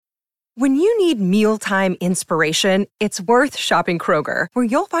When you need mealtime inspiration, it's worth shopping Kroger, where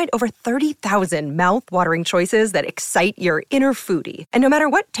you'll find over 30,000 mouth-watering choices that excite your inner foodie. And no matter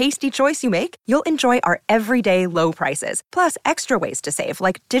what tasty choice you make, you'll enjoy our everyday low prices, plus extra ways to save,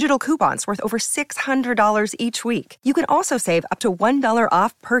 like digital coupons worth over $600 each week. You can also save up to $1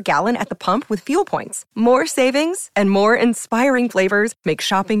 off per gallon at the pump with fuel points. More savings and more inspiring flavors make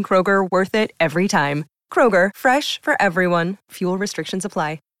shopping Kroger worth it every time. Kroger, fresh for everyone. Fuel restrictions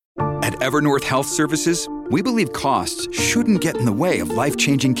apply. At Evernorth Health Services, we believe costs shouldn't get in the way of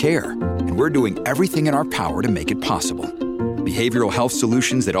life-changing care, and we're doing everything in our power to make it possible. Behavioral health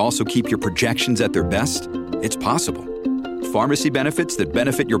solutions that also keep your projections at their best? It's possible. Pharmacy benefits that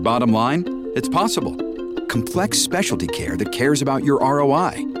benefit your bottom line? It's possible. Complex specialty care that cares about your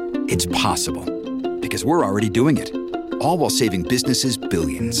ROI? It's possible. Because we're already doing it. All while saving businesses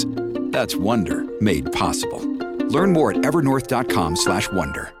billions. That's Wonder made possible. Learn more at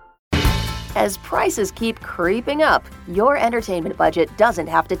evernorth.com/wonder. As prices keep creeping up, your entertainment budget doesn't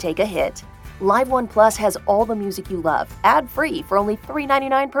have to take a hit. Live One Plus has all the music you love, ad-free for only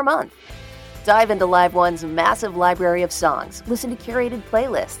 $3.99 per month. Dive into Live One's massive library of songs, listen to curated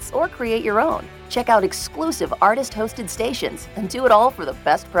playlists, or create your own. Check out exclusive artist-hosted stations, and do it all for the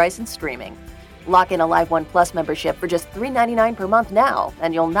best price in streaming. Lock in a Live One Plus membership for just $3.99 per month now,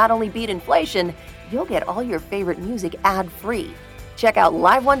 and you'll not only beat inflation, you'll get all your favorite music ad-free. Check out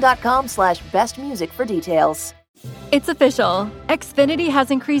liveone.com/bestmusic for details. It's official. Xfinity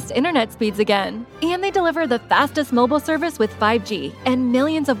has increased internet speeds again, and they deliver the fastest mobile service with 5G and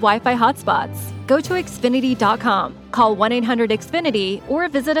millions of Wi-Fi hotspots. Go to Xfinity.com, call 1-800-XFINITY, or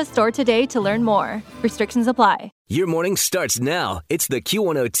visit a store today to learn more. Restrictions apply. Your morning starts now. It's the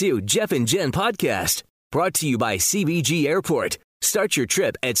Q102 Jeff and Jen podcast, brought to you by CBG Airport. Start your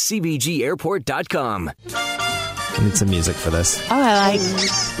trip at CBGAirport.com. I need some music for this. Oh, I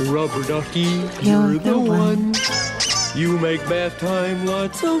like Rubber Ducky, you're the one. You make bath time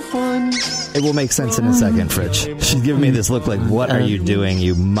lots of fun. It will make sense in a second, Fritch. She's giving me this look like, what are you doing,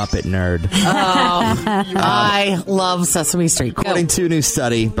 you Muppet nerd? Oh, I love Sesame Street. According to a new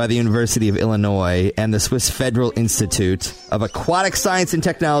study by the University of Illinois and the Swiss Federal Institute of Aquatic Science and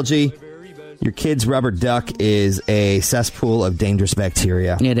Technology, your kid's rubber duck is a cesspool of dangerous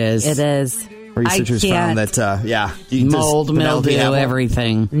bacteria. It is. It is. Researchers found that, mold, mildew,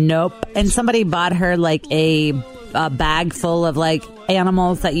 everything. Nope. And somebody bought her like a bag full of like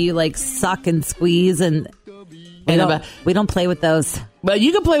animals that you like suck and squeeze, and we don't play with those. But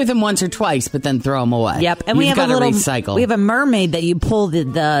you can play with them once or twice, but then throw them away. Yep. And we have a little recycle. We have a mermaid that you pull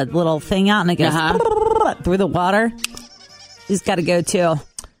the little thing out, and it goes through the water. She's got to go too.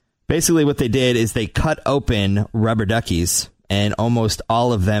 Basically, what they did is they cut open rubber duckies, and almost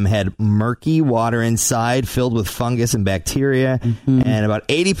all of them had murky water inside filled with fungus and bacteria. Mm-hmm. And about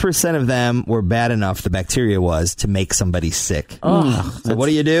 80% of them were bad enough, the bacteria was, to make somebody sick. Oh, so what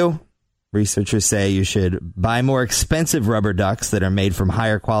do? Researchers say you should buy more expensive rubber ducks that are made from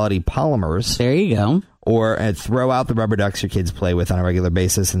higher quality polymers. There you go. Or throw out the rubber ducks your kids play with on a regular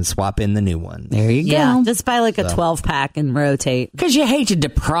basis and swap in the new one. There you go. Yeah, just buy like a 12-pack and rotate. Because you hate to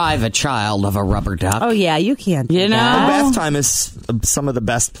deprive a child of a rubber duck. Oh, yeah, you can't. You know? Bath time is some of the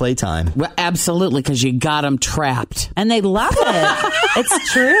best playtime. Well, absolutely, because you got them trapped. And they love it.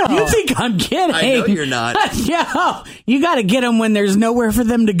 It's true. You think I'm kidding? I know you're not. No, you got to get them when there's nowhere for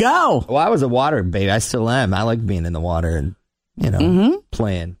them to go. Well, I was a water baby. I still am. I like being in the water and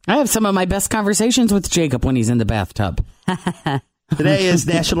playing. I have some of my best conversations with Jacob when he's in the bathtub. Today is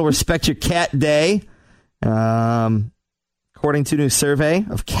National Respect Your Cat Day. According to a new survey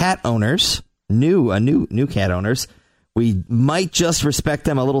of cat owners, new cat owners, we might just respect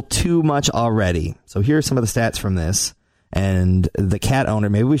them a little too much already. So here are some of the stats from this. And the cat owner,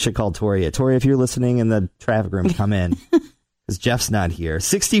 maybe we should call Toria. Toria, if you're listening in the traffic room, come in. Because Jeff's not here.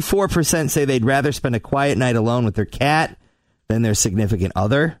 64% say they'd rather spend a quiet night alone with their cat than their significant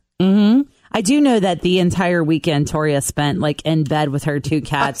other. Mm-hmm. I do know that the entire weekend Toria spent like in bed with her two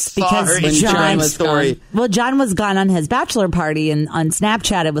cats because John was gone on his bachelor party, and on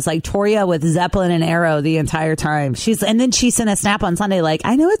Snapchat it was like Toria with Zeppelin and Arrow the entire time. And then she sent a snap on Sunday like,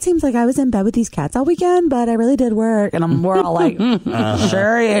 I know it seems like I was in bed with these cats all weekend, but I really did work. And we're all like,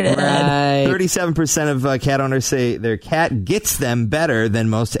 sure you did. Right. 37% of cat owners say their cat gets them better than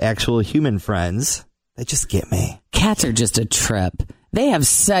most actual human friends. They just get me. Cats are just a trip. They have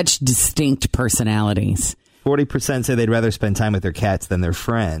such distinct personalities. 40% say they'd rather spend time with their cats than their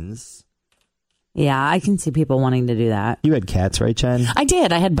friends. Yeah, I can see people wanting to do that. You had cats, right, Jen? I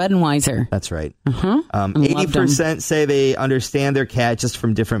did. I had Budweiser. That's right. 80% say they understand their cat just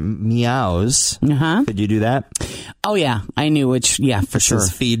from different meows. Could you do that? Oh, yeah. I knew which. Yeah, for sure. This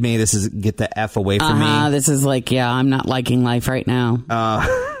is feed me. This is get the F away from me. This is like, I'm not liking life right now.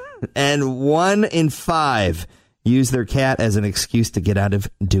 And 1 in 5 use their cat as an excuse to get out of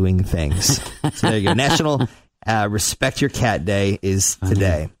doing things. So there you go. National Respect Your Cat Day is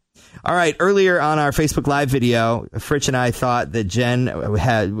today. All right. Earlier on our Facebook Live video, Fritch and I thought that Jen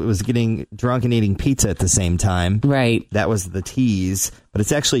was getting drunk and eating pizza at the same time. Right. That was the tease. But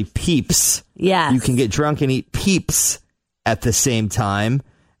it's actually Peeps. Yes. You can get drunk and eat Peeps at the same time.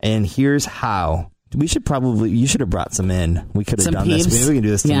 And here's how. You should have brought some in. We could have done Peeps. this. Maybe we can do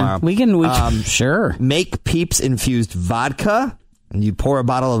this tomorrow. We can. Sure. Make Peeps infused vodka. And you pour a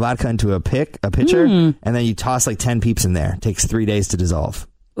bottle of vodka into a pitcher. And then you toss like 10 Peeps in there. It takes 3 days to dissolve.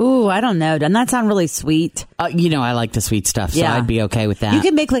 Ooh, I don't know. Doesn't that sound really sweet? I like the sweet stuff, so I'd be okay with that. You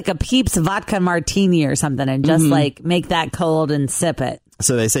could make like a Peeps vodka martini or something and just like make that cold and sip it.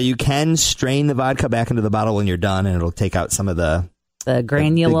 So they say you can strain the vodka back into the bottle when you're done, and it'll take out some of the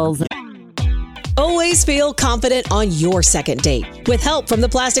granules. Always feel confident on your second date. With help from the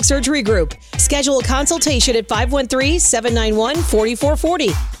Plastic Surgery Group. Schedule a consultation at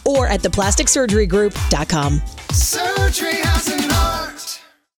 513-791-4440 or at theplasticsurgerygroup.com. Surgery has an art.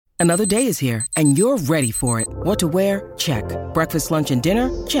 Another day is here, and you're ready for it. What to wear? Check. Breakfast, lunch, and dinner?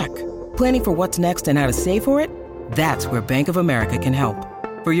 Check. Planning for what's next and how to save for it? That's where Bank of America can help.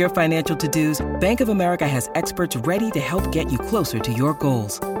 For your financial to-dos, Bank of America has experts ready to help get you closer to your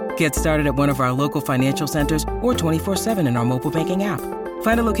goals. Get started at one of our local financial centers or 24/7 in our mobile banking app.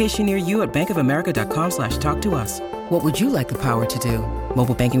 Find a location near you at bankofamerica.com/talktous. What would you like the power to do?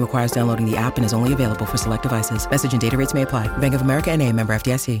 Mobile banking requires downloading the app and is only available for select devices. Message and data rates may apply. Bank of America N.A., member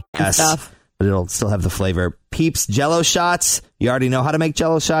FDIC. Stuff. But it'll still have the flavor. Peeps Jell-O shots. You already know how to make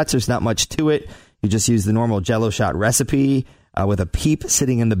Jell-O shots. There's not much to it. You just use the normal Jell-O shot recipe with a Peep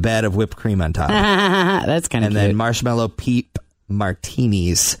sitting in the bed of whipped cream on top. That's kind of cute. And then marshmallow Peep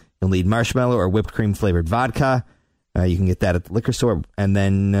martinis. You'll need marshmallow or whipped cream flavored vodka. You can get that at the liquor store. And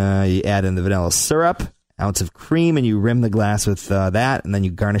then you add in the vanilla syrup, ounce of cream, and you rim the glass with that. And then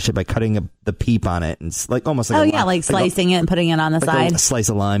you garnish it by cutting the Peep on it. And it's like almost like like slicing it and putting it on the side. A slice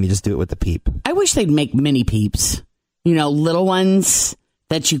of lime. You just do it with the Peep. I wish they'd make mini Peeps. Little ones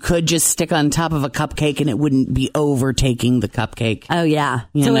that you could just stick on top of a cupcake and it wouldn't be overtaking the cupcake. Oh, yeah.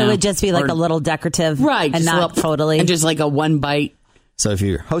 So it would just be like a little decorative. Right. And not totally. And just like a one bite. So if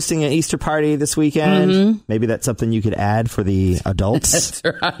you're hosting an Easter party this weekend, maybe that's something you could add for the adults. That's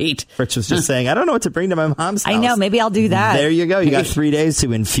right. Fritch was just saying, I don't know what to bring to my mom's house. I know. Maybe I'll do that. There you go. You got 3 days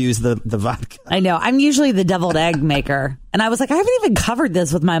to infuse the vodka. I know. I'm usually the deviled egg maker. And I was like, I haven't even covered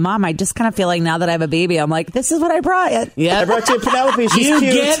this with my mom. I just kind of feel like now that I have a baby, I'm like, this is what I brought. Yeah. I brought you Penelope. She's you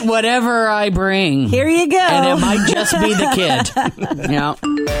cute. get whatever I bring. Here you go. And it might just be the kid. Yeah.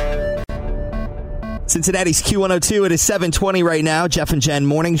 Cincinnati's Q102. It is 7:20 right now. Jeff and Jen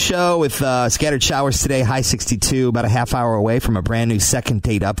morning show with scattered showers today. High 62. About a half hour away from a brand new second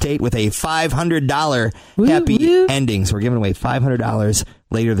date update with a $500 happy ending. So we're giving away $500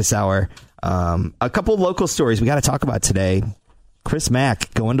 later this hour. A couple local stories we got to talk about today. Chris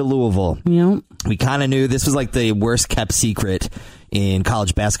Mack going to Louisville. Yep. We kind of knew this was like the worst kept secret in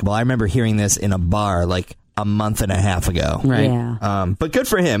college basketball. I remember hearing this in a bar like a month and a half ago. Right. Yeah. But good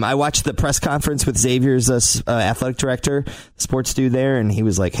for him. I watched the press conference with Xavier's athletic director, sports dude there, and he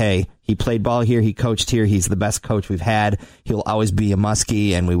was like, hey, he played ball here. He coached here. He's the best coach we've had. He'll always be a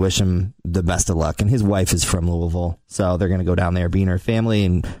Muskie, and we wish him the best of luck. And his wife is from Louisville, so they're going to go down there, be in her family,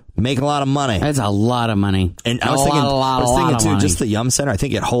 and make a lot of money. That's a lot of money. And I was thinking too, just the Yum Center, I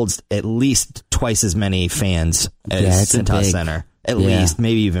think it holds at least twice as many fans as Cintas Center. At least,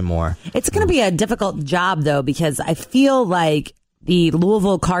 maybe even more. It's going to be a difficult job, though, because I feel like the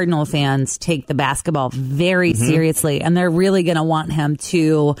Louisville Cardinal fans take the basketball very seriously, and they're really going to want him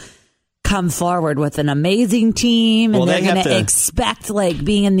to come forward with an amazing team, and they're going to expect like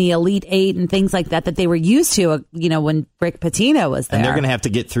being in the Elite Eight and things like that they were used to, when Rick Pitino was there. And they're going to have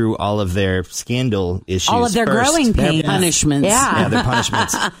to get through all of their scandal issues, all of their growing pains, punishments. Yeah, their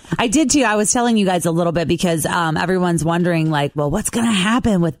punishments. I did too. I was telling you guys a little bit because everyone's wondering, like, well, what's going to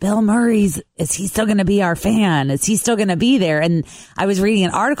happen with Bill Murray? Is he still going to be our fan? Is he still going to be there? And I was reading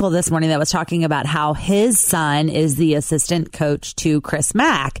an article this morning that was talking about how his son is the assistant coach to Chris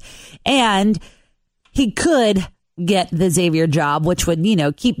Mack. And he could get the Xavier job, which would,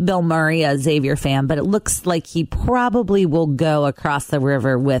 keep Bill Murray a Xavier fan. But it looks like he probably will go across the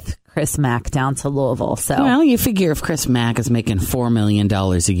river with Chris Mack down to Louisville. So, well, you figure if Chris Mack is making $4 million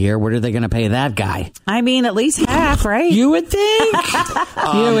a year, what are they going to pay that guy? I mean, at least half, right? You would think.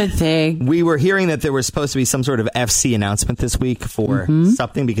 You would think. We were hearing that there was supposed to be some sort of FC announcement this week for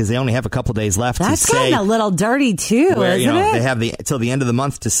something because they only have a couple days left. That's to say getting a little dirty too, where, isn't it? They have till the end of the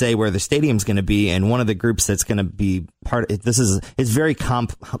month to say where the stadium's going to be, and one of the groups that's going to be part of it, this is very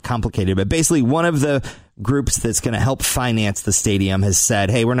complicated, but basically one of the groups that's going to help finance the stadium has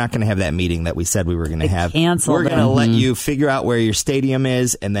said, hey, we're not going to have that meeting that we said we were going to have. We're going to let you figure out where your stadium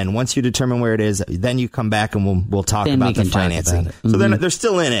is, and then once you determine where it is, then you come back and we'll talk about the financing. So they're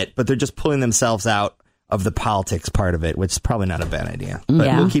still in it, but they're just pulling themselves out of the politics part of it, which is probably not a bad idea.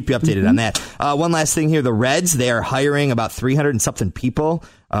 But we'll keep you updated on that. One last thing here. The Reds, they are hiring about 300 and something people.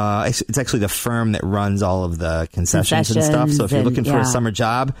 It's actually the firm that runs all of the concessions and stuff. So if you're looking for a summer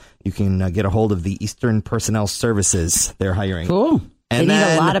job, you can get a hold of the Eastern Personnel Services. They're hiring. Cool. And they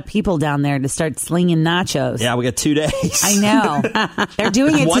need a lot of people down there to start slinging nachos. Yeah, we got 2 days. I know. They're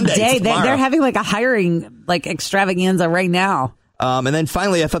doing it today. They're having like a hiring extravaganza right now. And then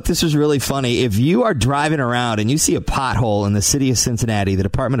finally, I thought this was really funny. If you are driving around and you see a pothole in the city of Cincinnati, the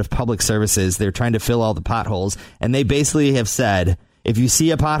Department of Public Services, they're trying to fill all the potholes. And they basically have said, if you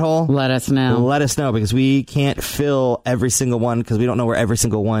see a pothole, let us know. Let us know, because we can't fill every single one because we don't know where every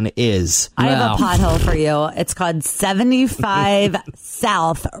single one is. I have a pothole for you. It's called 75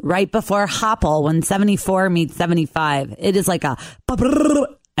 South, right before Hopple, when 74 meets 75. It is like a...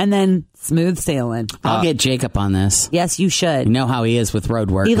 and then smooth sailing. I'll get Jacob on this. Yes, you should. You know how he is with road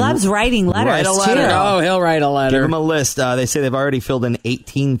work. He loves writing letters, Write a letter. too. Oh, he'll write a letter. Give him a list. They say they've already filled in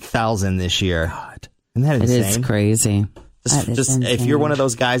 18,000 this year. God. Isn't that insane? It is crazy. Just if you're one of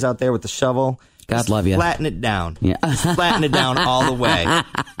those guys out there with the shovel, God love you. Flatten it down. Yeah. Flatten it down all the way.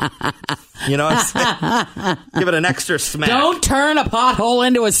 You know what I'm saying? Give it an extra smack. Don't turn a pothole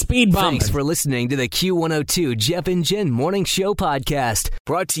into a speed bump. Thanks for listening to the Q102 Jeff and Jen Morning Show podcast,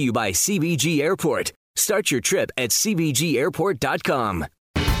 brought to you by CBG Airport. Start your trip at CBGAirport.com.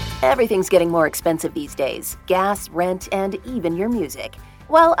 Everything's getting more expensive these days. Gas, rent, and even your music.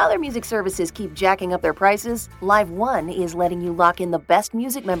 While other music services keep jacking up their prices, Live One is letting you lock in the best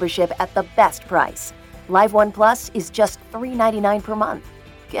music membership at the best price. Live One Plus is just $3.99 per month.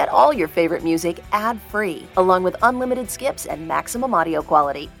 Get all your favorite music ad-free, along with unlimited skips and maximum audio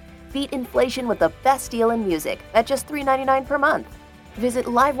quality. Beat inflation with the best deal in music at just $3.99 per month. Visit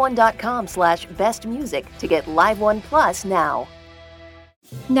liveone.com/bestmusic to get Live One Plus now.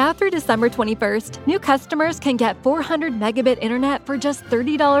 Now through December 21st, new customers can get 400 megabit internet for just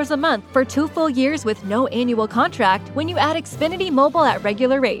 $30 a month for 2 full years with no annual contract when you add Xfinity Mobile at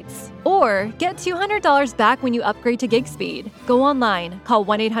regular rates. Or get $200 back when you upgrade to gig speed. Go online, call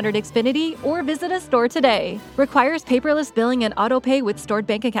 1-800-XFINITY, or visit a store today. Requires paperless billing and auto pay with stored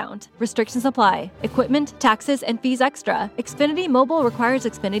bank account. Restrictions apply. Equipment, taxes, and fees extra. Xfinity Mobile requires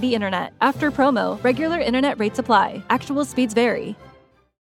Xfinity Internet. After promo, regular internet rates apply. Actual speeds vary.